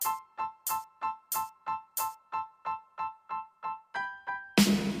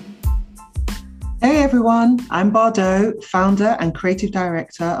Hey everyone, I'm Bardo, founder and creative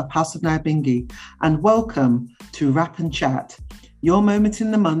director of House of Nyabingi, and welcome to Rap and Chat, your moment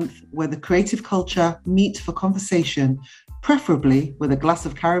in the month where the creative culture meet for conversation, preferably with a glass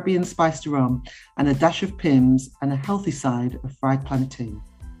of Caribbean spiced rum and a dash of Pimm's and a healthy side of fried plantain.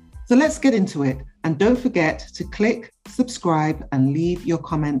 So let's get into it, and don't forget to click, subscribe, and leave your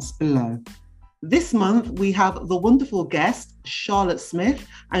comments below. This month, we have the wonderful guest, Charlotte Smith,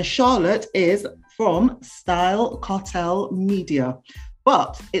 and Charlotte is from Style Cartel Media.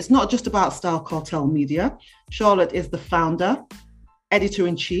 But it's not just about Style Cartel Media. Charlotte is the founder,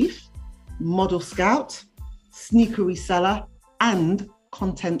 editor-in-chief, model scout, sneaker reseller, and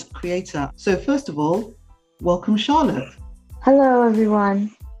content creator. So first of all, welcome, Charlotte. Hello,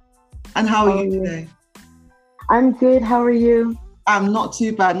 everyone. And how are you today? I'm good. How are you? I'm not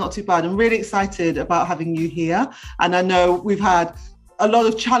too bad, not too bad. I'm really excited about having you here. And I know we've had a lot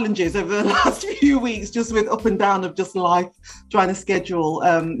of challenges over the last few weeks, just with up and down of just life, trying to schedule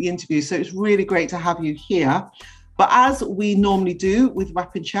the interview. So it's really great to have you here. But as we normally do with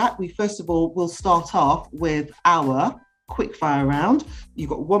Rap and Chat, we first of all will start off with our quick fire round. You've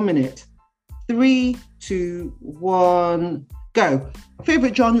got 1 minute. 3, 2, 1, go.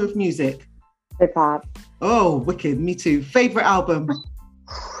 Favorite genre of music? Hip hop. Oh, wicked. Me too. Favorite album?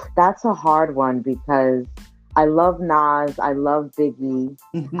 That's a hard one because I love Nas. I love Biggie.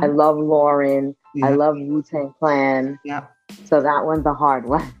 I love Lauren. Yeah. I love Wu-Tang Clan. Yeah. So that one's a hard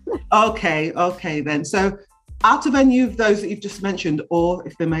one. Okay then. So out of any of those that you've just mentioned, or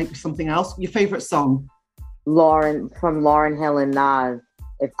if there may be something else, your favorite song? Lauren, from Lauryn Hill and Nas,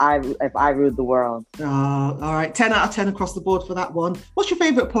 If I Ruled the World. All right. 10 out of 10 across the board for that one. What's your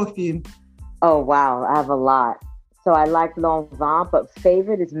favorite perfume? Oh, wow. I have a lot. So I like Lanvin, but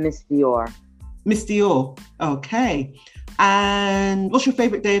favorite is Miss Dior. Miss Dior. Okay. And what's your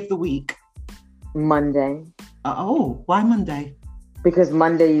favorite day of the week? Monday. Why Monday? Because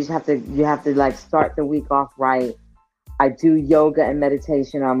Monday you have to like start the week off right. I do yoga and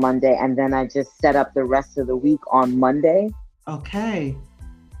meditation on Monday, and then I just set up the rest of the week on Monday. Okay.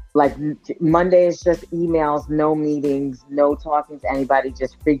 Like Monday is just emails, no meetings, no talking to anybody,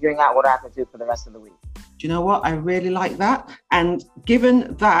 just figuring out what I have to do for the rest of the week. Do you know what? I really like that. And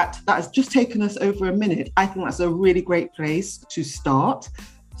given that has just taken us over a minute, I think that's a really great place to start.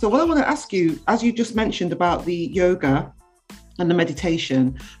 So what I want to ask you, as you just mentioned about the yoga and the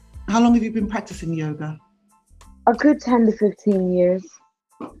meditation, how long have you been practicing yoga? A good 10 to 15 years.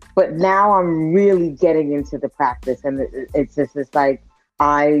 But now I'm really getting into the practice, and it's like,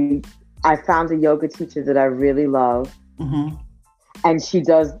 I found a yoga teacher that I really love, and she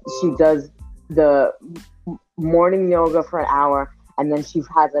does the morning yoga for an hour, and then she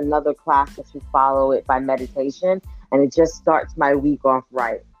has another class that she follow it by meditation, and it just starts my week off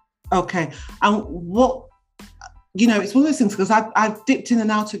right. Okay, and what, it's one of those things, because I've dipped in and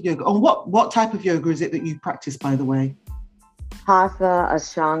out of yoga. And what type of yoga is it that you practice, by the way? Hatha,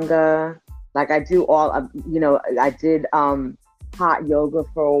 Ashtanga, like I do all. I did hot yoga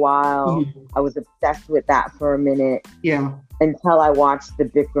for a while. I was obsessed with that for a minute. Yeah. Until I watched the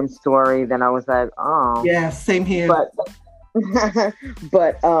Bikram story, then I was like, oh. Yeah, same here. But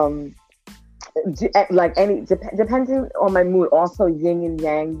depending on my mood. Also, yin and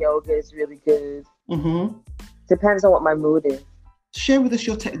yang yoga is really good. Depends on what my mood is. Share with us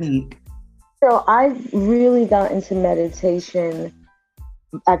your technique. So I really got into meditation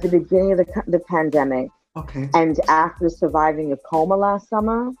at the beginning of the pandemic. Okay. And after surviving a coma last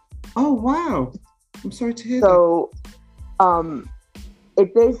summer. Oh, wow. I'm sorry to hear that. So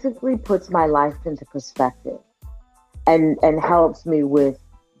it basically puts my life into perspective and helps me with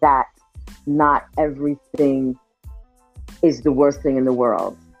that not everything is the worst thing in the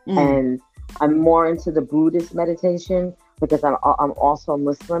world. And I'm more into the Buddhist meditation because I'm also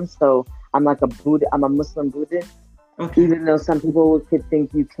Muslim. So I'm like I'm a Muslim Buddhist. Okay. Even though some people could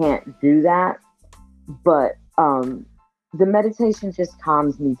think you can't do that. But the meditation just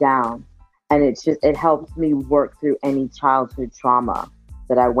calms me down, and it helps me work through any childhood trauma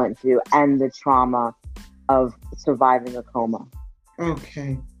that I went through and the trauma of surviving a coma.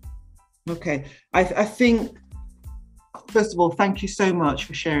 Okay. I think, first of all, thank you so much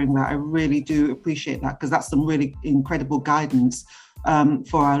for sharing that. I really do appreciate that, because that's some really incredible guidance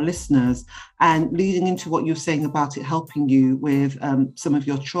for our listeners, and leading into what you're saying about it helping you with some of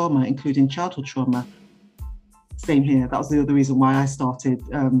your trauma, including childhood trauma. Same here. That was the other reason why I started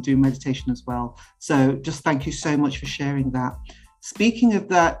doing meditation as well. So just thank you so much for sharing that. Speaking of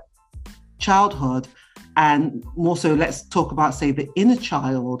that childhood, and more so, let's talk about, say, the inner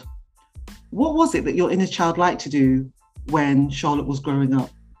child. What was it that your inner child liked to do when Charlotte was growing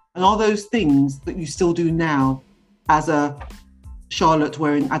up? And are those things that you still do now as a Charlotte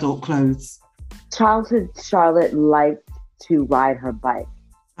wearing adult clothes? Childhood Charlotte liked to ride her bike.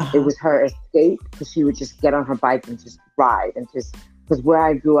 It was her escape, because she would just get on her bike and just ride, and just, because where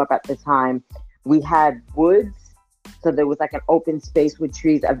I grew up at the time, we had woods, so there was like an open space with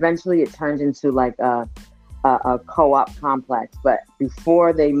trees. Eventually it turned into like a co-op complex, but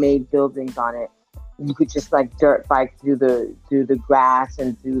before they made buildings on it, you could just like dirt bike through the grass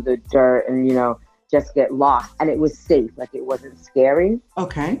and through the dirt, and just get lost, and it was safe, like it wasn't scary.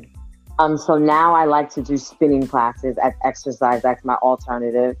 Okay. So now I like to do spinning classes at exercise. That's my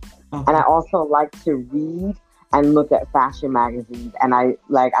alternative. Okay. And I also like to read and look at fashion magazines. And I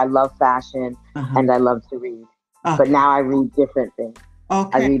love fashion, and I love to read. Okay. But now I read different things.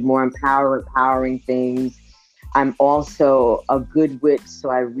 Okay. I read more empowering things. I'm also a good witch,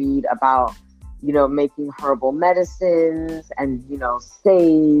 so I read about, making herbal medicines and,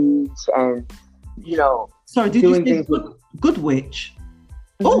 sage and, Sorry, did you say good witch?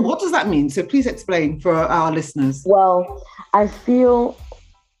 Oh, what does that mean? So please explain for our listeners. Well, I feel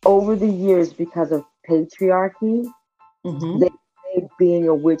over the years, because of patriarchy, they made being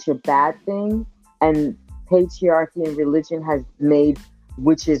a witch a bad thing. And patriarchy and religion has made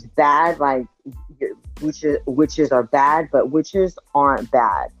witches bad. Like witches are bad, but witches aren't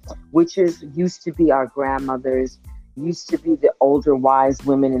bad. Witches used to be our grandmothers, used to be the older wise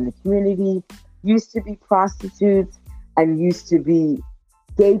women in the community, used to be prostitutes, and used to be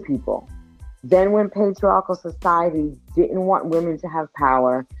gay people. Then when patriarchal society didn't want women to have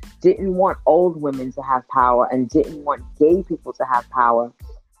power, didn't want old women to have power, and didn't want gay people to have power,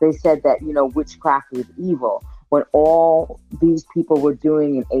 they said that, witchcraft was evil, when all these people were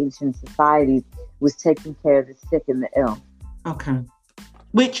doing in ancient societies was taking care of the sick and the ill. Okay.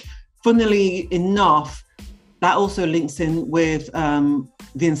 Which, funnily enough, that also links in with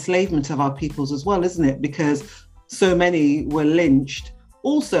the enslavement of our peoples as well, isn't it? Because so many were lynched.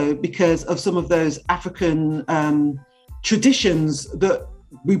 Also because of some of those African traditions that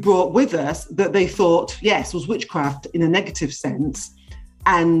we brought with us that they thought, yes, was witchcraft in a negative sense,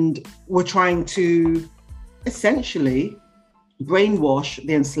 and were trying to essentially brainwash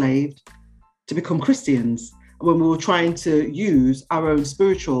the enslaved to become Christians, when we were trying to use our own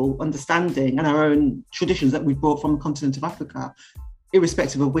spiritual understanding and our own traditions that we brought from the continent of Africa,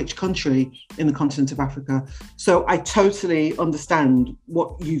 irrespective of which country in the continent of Africa. So I totally understand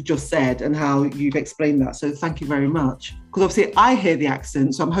what you've just said and how you've explained that. So thank you very much. Because obviously I hear the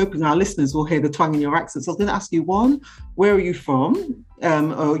accent, so I'm hoping our listeners will hear the twang in your accent. So I was going to ask you, one, where are you from,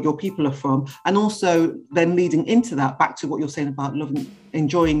 or your people are from? And also then leading into that, back to what you're saying about loving,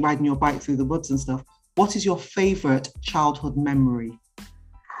 enjoying riding your bike through the woods and stuff. What is your favorite childhood memory?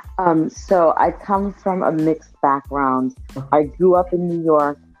 So I come from a mixed background. I grew up in New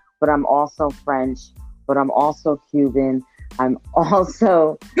York, but I'm also French, but I'm also Cuban. I'm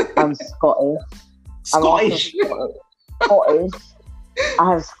also Scottish. Scottish. Scottish.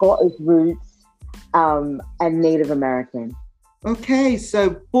 I have Scottish roots, and Native American. Okay,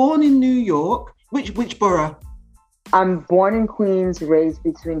 so born in New York. Which borough? I'm born in Queens, raised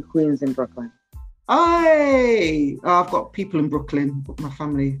between Queens and Brooklyn. I've got people in Brooklyn, my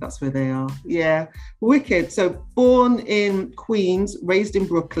family, that's where they are. Yeah, wicked. So born in Queens, raised in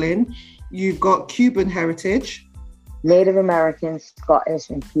Brooklyn. You've got Cuban heritage. Native American, Scottish,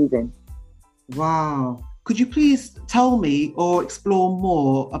 and Cuban. Wow. Could you please tell me or explore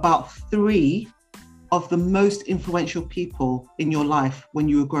more about 3 of the most influential people in your life when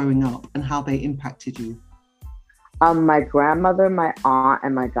you were growing up and how they impacted you? My grandmother, my aunt,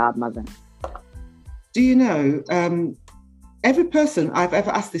 and my godmother. Do you know, every person I've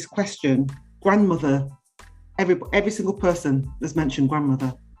ever asked this question, grandmother, every single person has mentioned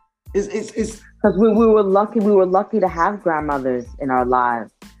grandmother. Is because we were lucky to have grandmothers in our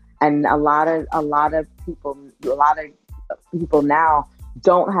lives, and a lot of people now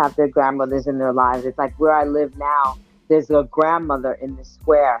don't have their grandmothers in their lives. It's like where I live now, there's a grandmother in the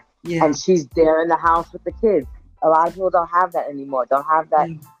square, and she's there in the house with the kids. A lot of people don't have that anymore. Don't have that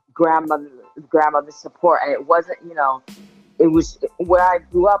grandmother support, and it wasn't, it was where I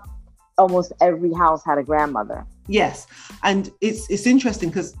grew up. Almost every house had a grandmother. Yes, and it's interesting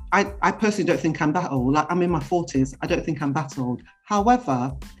because I personally don't think I'm that old. Like, I'm in my 40s. I don't think I'm that old.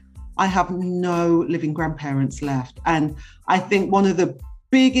 However, I have no living grandparents left, and I think one of the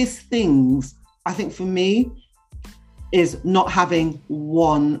biggest things I think for me is not having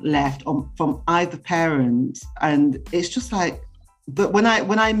one left from either parent, and it's just like. But when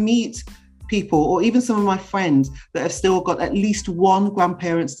I meet people, or even some of my friends that have still got at least one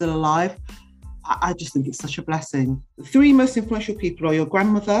grandparent still alive, I just think it's such a blessing. The three most influential people are your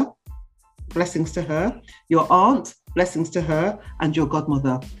grandmother, blessings to her, your aunt, blessings to her, and your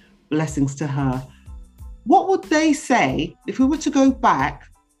godmother, blessings to her. What would they say if we were to go back?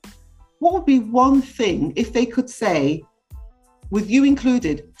 What would be one thing, if they could say, with you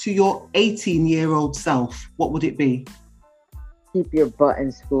included, to your 18-year-old self? What would it be? Keep your butt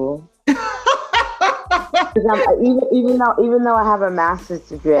in school. Even though I have a master's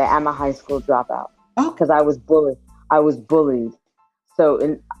degree, I'm a high school dropout because I was bullied.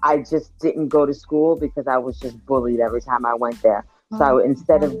 So I just didn't go to school because I was just bullied every time I went there. So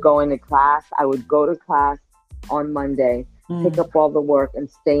instead of going to class, I would go to class on Monday, pick up all the work and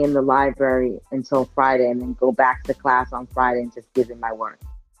stay in the library until Friday, and then go back to class on Friday and just give in my work.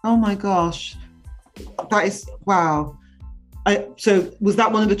 Oh my gosh. That is, wow. So was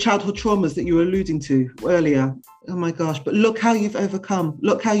that one of the childhood traumas that you were alluding to earlier? Oh my gosh, but look how you've overcome.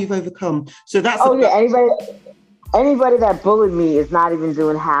 So that's... Anybody that bullied me is not even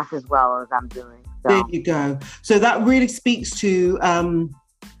doing half as well as I'm doing. So. There you go. So that really speaks to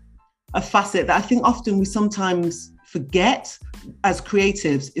a facet that I think often we sometimes forget as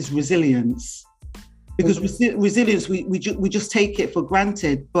creatives is resilience. Because resilience, we just take it for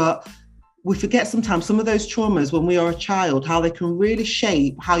granted, but we forget sometimes some of those traumas when we are a child, how they can really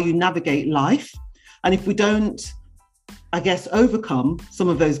shape how you navigate life. And if we don't, I guess, overcome some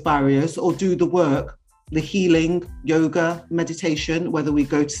of those barriers or do the work, the healing, yoga, meditation, whether we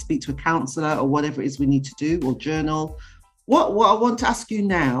go to speak to a counselor or whatever it is we need to do, or journal. What I want to ask you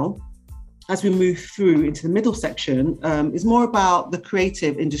now, as we move through into the middle section, is more about the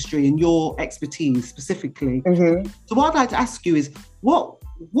creative industry and your expertise specifically. Mm-hmm. So what I'd like to ask you is, what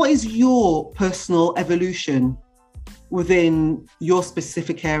is your personal evolution within your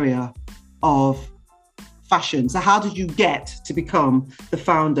specific area of fashion? So how did you get to become the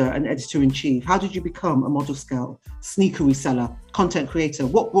founder and editor-in-chief? How did you become a model scout, sneaker reseller, content creator?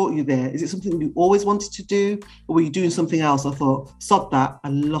 What brought you there? Is it something you always wanted to do, or were you doing something else? I thought, sod that, I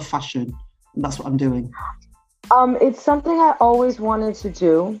love fashion, and that's what I'm doing. It's something I always wanted to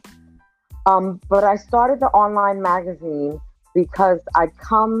do, but I started the online magazine because I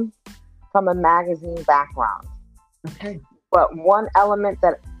come from a magazine background. Okay. But one element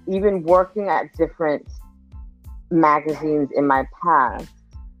that, even working at different magazines in my past,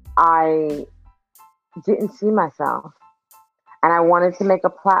 I didn't see myself. And I wanted to make a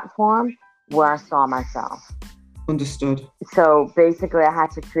platform where I saw myself. Understood. So basically I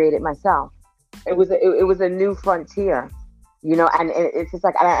had to create it myself. It was a new frontier, you know, and it's just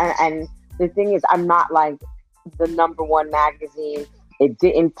like, and the thing is, I'm not like the number one magazine. It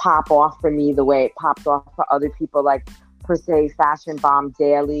didn't pop off for me the way it popped off for other people, like per se Fashion Bomb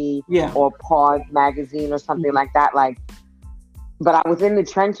Daily or Pause magazine or something like that. Like, but I was in the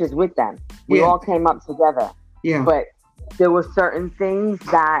trenches with them. We all came up together. Yeah. But there were certain things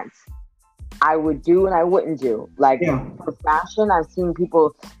that I would do and I wouldn't do. Like for fashion, I've seen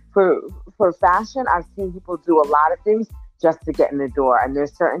people for fashion, I've seen people do a lot of things just to get in the door. And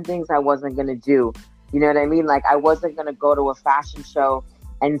there's certain things I wasn't going to do. You know what I mean? Like, I wasn't going to go to a fashion show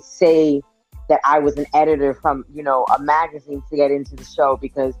and say that I was an editor from, you know, a magazine to get into the show,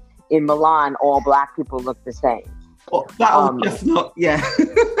 because in Milan, all Black people look the same. Oh, that was just not, You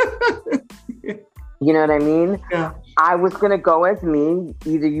know what I mean? Yeah. I was going to go as me.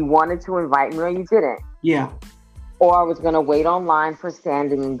 Either you wanted to invite me or you didn't. Yeah. Or I was going to wait online for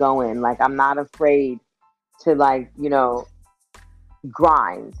standing and go in. Like, I'm not afraid to, like, you know,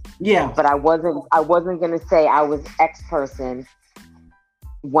 grind. Yeah. But I wasn't going to say I was X person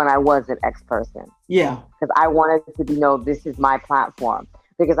when I wasn't X person. Yeah. Because I wanted to be, no, this is my platform.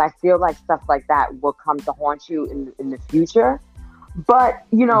 Because I feel like stuff like that will come to haunt you in the future. But,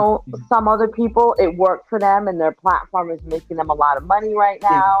 you know, some other people, it worked for them and their platform is making them a lot of money right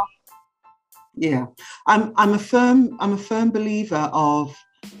now. Yeah. I'm a firm believer of,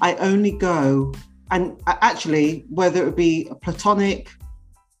 I only go, and actually, whether it be platonic,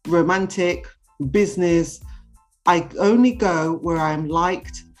 romantic, business, I only go where I'm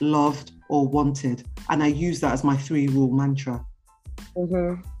liked, loved, or wanted. And I use that as my 3-rule mantra.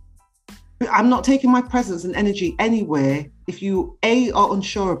 Mm-hmm. I'm not taking my presence and energy anywhere if you, A, are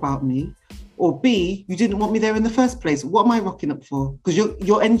unsure about me, or B, you didn't want me there in the first place. What am I rocking up for? Because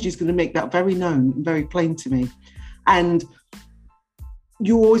your energy is going to make that very known and very plain to me. And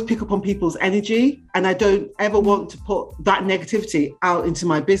you always pick up on people's energy, and I don't ever want to put that negativity out into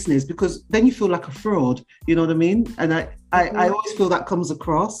my business, because then you feel like a fraud, you know what I mean? And I always feel that comes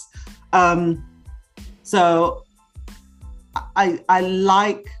across. So I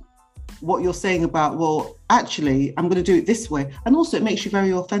like what you're saying about, well, actually, I'm going to do it this way. And also it makes you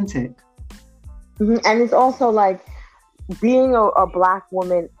very authentic. And it's also like being a Black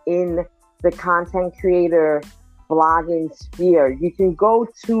woman in the content creator blogging sphere. You can go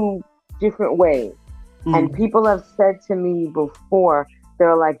two different ways. And people have said to me before,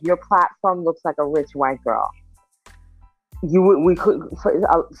 they're like, your platform looks like a rich white girl.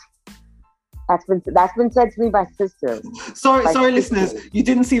 That's been said to me by sisters. Sorry, listeners, you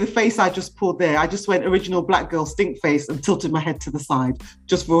didn't see the face I just pulled there. I just went original Black girl stink face and tilted my head to the side,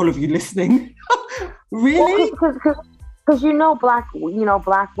 just for all of you listening. Really? Because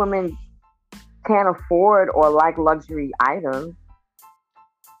Black women can't afford or like luxury items.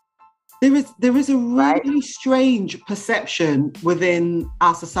 There is a really strange perception within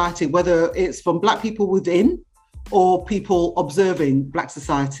our society, whether it's from Black people within or people observing Black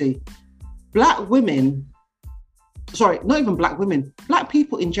society. Black women, sorry, not even Black women, Black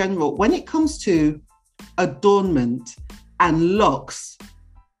people in general, when it comes to adornment and looks,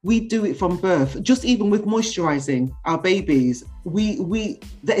 we do it from birth. Just even with moisturizing our babies,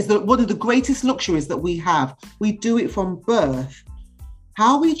 that is one of the greatest luxuries that we have. We do it from birth.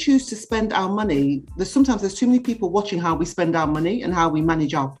 How we choose to spend our money, sometimes there's too many people watching how we spend our money and how we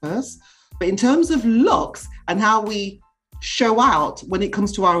manage our purse. But in terms of looks and how we show out when it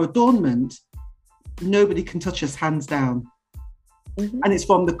comes to our adornment, nobody can touch us, hands down. And it's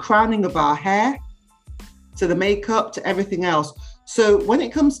from the crowning of our hair to the makeup to everything else. So when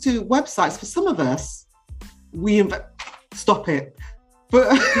it comes to websites, for some of us, stop it. But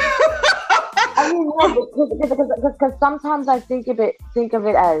I mean, because sometimes I think of it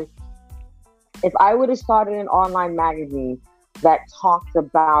as, if I would have started an online magazine that talked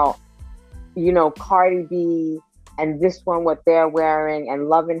about, Cardi B and this one, what they're wearing, and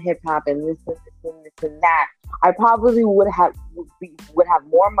Love and Hip Hop, and this and that, I probably would have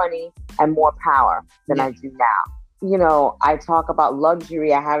more money and more power than I do now. I talk about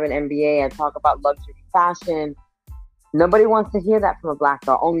luxury. I have an MBA. I talk about luxury fashion. Nobody wants to hear that from a Black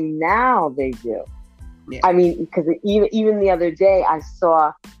girl. Only now they do. Yeah. I mean, because even the other day, I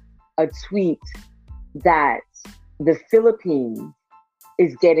saw a tweet that the Philippines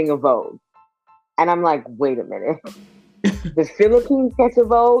is getting a Vogue. And I'm like, wait a minute. The Philippines gets a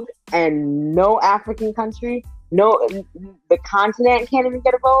Vogue and no African country, the continent can't even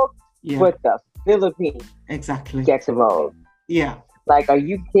get a Vogue, but the Philippines gets a Vogue. Yeah. Like, are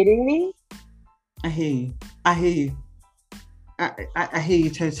you kidding me? I hear you. I hear you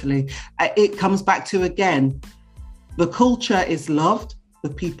totally. It comes back to, again, the culture is loved, the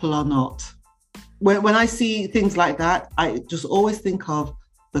people are not. When I see things like that, I just always think of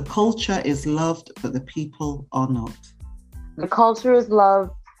the culture is loved, but the people are not. The culture is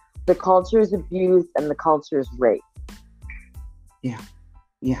loved, the culture is abused, and the culture is raped. Yeah.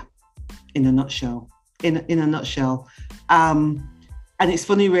 In a nutshell. In a nutshell. And it's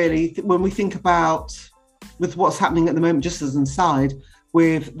funny, really, when we think about with what's happening at the moment, just as an aside,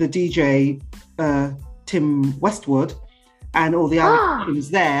 with the DJ Tim Westwood and all the allegations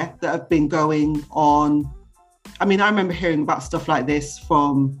there that have been going on. I mean, I remember hearing about stuff like this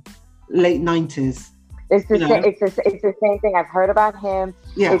from late 90s. It's the same thing. I've heard about him.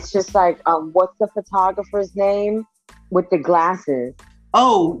 Yeah. It's just like, what's the photographer's name with the glasses?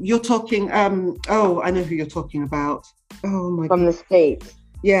 Oh, you're talking, I know who you're talking about. Oh my God. From the States.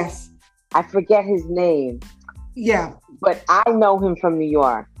 Yes. I forget his name. Yeah. But I know him from New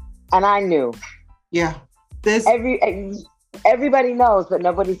York. And I knew. Yeah. Everybody knows, but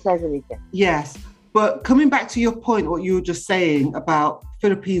nobody says anything. Yes. But coming back to your point, what you were just saying about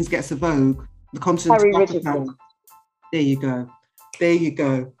Philippines gets a Vogue, the continent Harry of Africa. Richardson. There you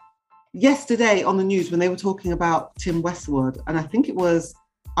go. Yesterday on the news, when they were talking about Tim Westwood, and I think it was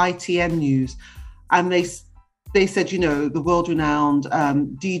ITN News, and they said, the world-renowned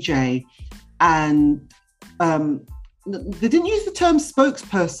DJ, and they didn't use the term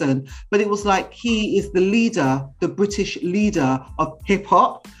spokesperson, but it was like he is the British leader of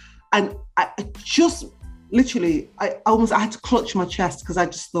hip-hop. And I just literally, I had to clutch my chest because I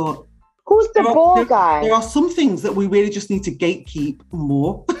just thought, who's the ball guy? There are some things that we really just need to gatekeep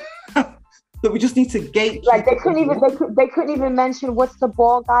more. That we just need to gatekeep. Like they couldn't even mention what's the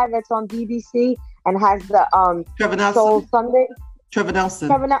ball guy that's on BBC and has the Trevor Nelson. Soul Sunday. Trevor Nelson.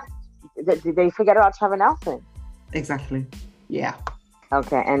 Did they forget about Trevor Nelson? Exactly. Yeah.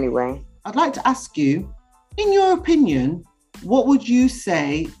 Okay. Anyway, I'd like to ask you, in your opinion, what would you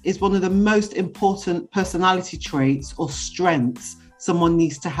say is one of the most important personality traits or strengths someone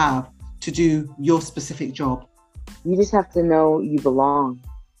needs to have to do your specific job? You just have to know you belong,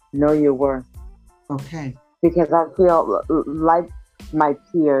 know your worth. Okay. Because I feel like my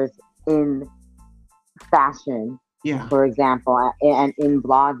peers in fashion, for example, and in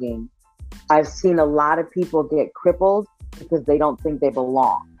blogging, I've seen a lot of people get crippled because they don't think they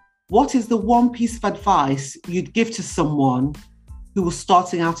belong. What is the one piece of advice you'd give to someone who was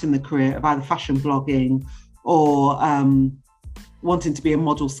starting out in the career of either fashion blogging or wanting to be a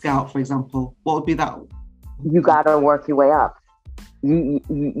model scout, for example? What would be that? You got to work your way up.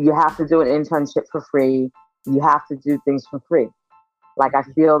 You have to do an internship for free. You have to do things for free. Like, I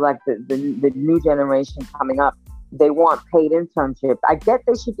feel like the new generation coming up, they want paid internships. I get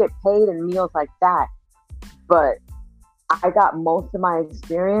they should get paid and meals like that, but I got most of my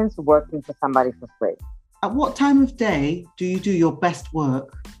experience working for somebody for free. At what time of day do you do your best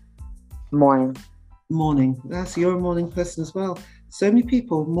work? Morning. Yes, you're a morning person as well. So many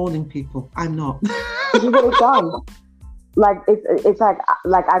people, morning people. I'm not. You get it done. Like, it's like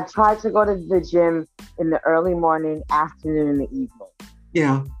I've tried to go to the gym in the early morning, afternoon, and the evening.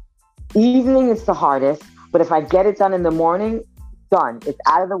 Yeah. Evening is the hardest, but if I get it done in the morning, done. It's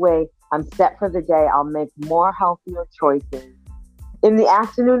out of the way. I'm set for the day. I'll make more healthier choices. In the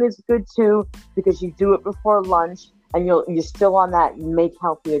afternoon is good too, because you do it before lunch and you're still on that make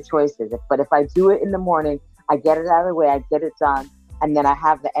healthier choices. But if I do it in the morning, I get it out of the way, I get it done, and then I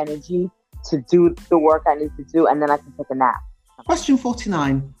have the energy to do the work I need to do, and then I can take a nap. Question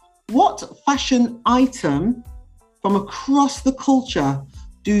 49. What fashion item from across the culture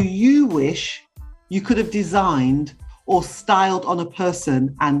do you wish you could have designed or styled on a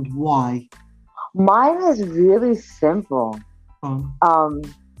person, and why? Mine is really simple.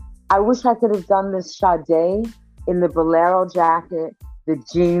 I wish I could have done this Sade in the bolero jacket, the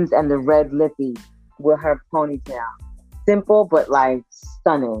jeans, and the red lippy with her ponytail. Simple, but like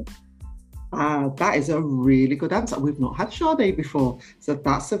stunning. That is a really good answer. We've not had Sade before, so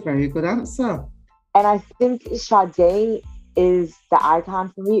that's a very good answer. And I think Sade is the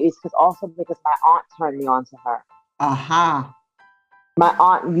icon for me. It's also because my aunt turned me on to her. Aha. My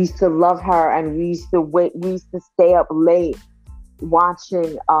aunt used to love her, and we used to stay up late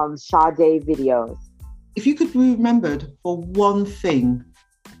watching Sade videos. If you could be remembered for one thing,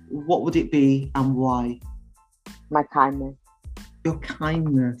 what would it be and why? My kindness. Your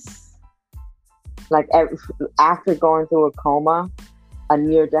kindness. Like, after going through a coma, a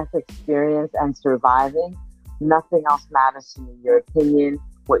near-death experience, and surviving, nothing else matters to me. Your opinion,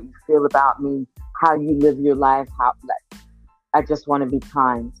 what you feel about me, how you live your life, I just want to be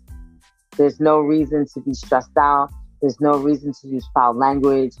kind. There's no reason to be stressed out. There's no reason to use foul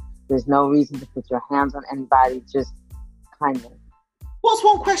language. There's no reason to put your hands on anybody. Just kindness. What's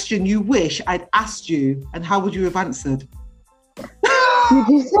one question you wish I'd asked you, and how would you have answered? You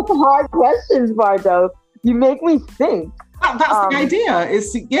do some hard questions, Bardo. You make me think. That's the idea.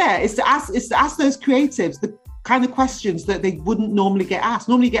 Is to ask those creatives the kind of questions that they wouldn't normally get asked.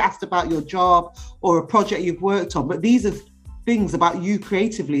 Normally you get asked about your job or a project you've worked on, but these are things about you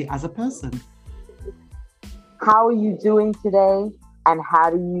creatively as a person. How are you doing today, and how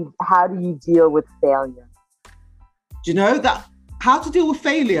do you deal with failure? Do you know that how to deal with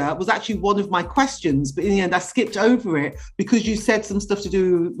failure was actually one of my questions, but in the end I skipped over it because you said some stuff to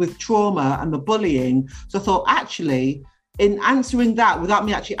do with trauma and the bullying. So I thought, actually, in answering that without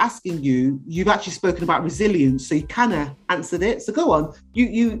me actually asking you, you've actually spoken about resilience, so you kind of answered it. So go on,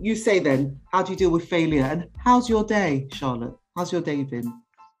 you say then, how do you deal with failure, and how's your day, Charlotte? How's your day been?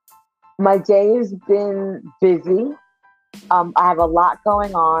 My day has been busy. I have a lot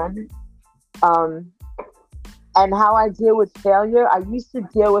going on. And how I deal with failure, I used to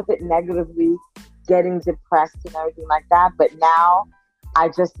deal with it negatively, getting depressed and everything like that. But now I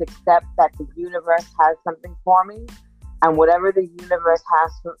just accept that the universe has something for me. And whatever the universe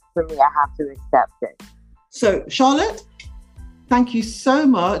has for me, I have to accept it. So, Charlotte, thank you so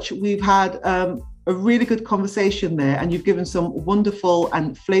much. We've had a really good conversation there, and you've given some wonderful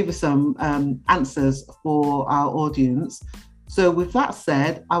and flavoursome answers for our audience. So with that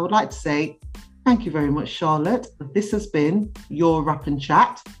said, I would like to say thank you very much, Charlotte. This has been your Rap and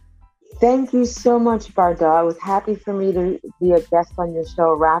Chat. Thank you so much, Bardo. It was happy for me to be a guest on your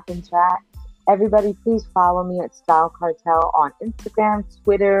show, Rap and Chat. Everybody, please follow me at Style Cartel on Instagram,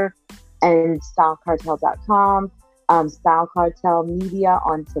 Twitter, and stylecartel.com, Style Cartel Media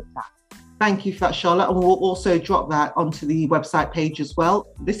on TikTok. Thank you for that, Charlotte. And we'll also drop that onto the website page as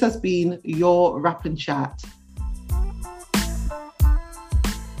well. This has been your Rap and Chat.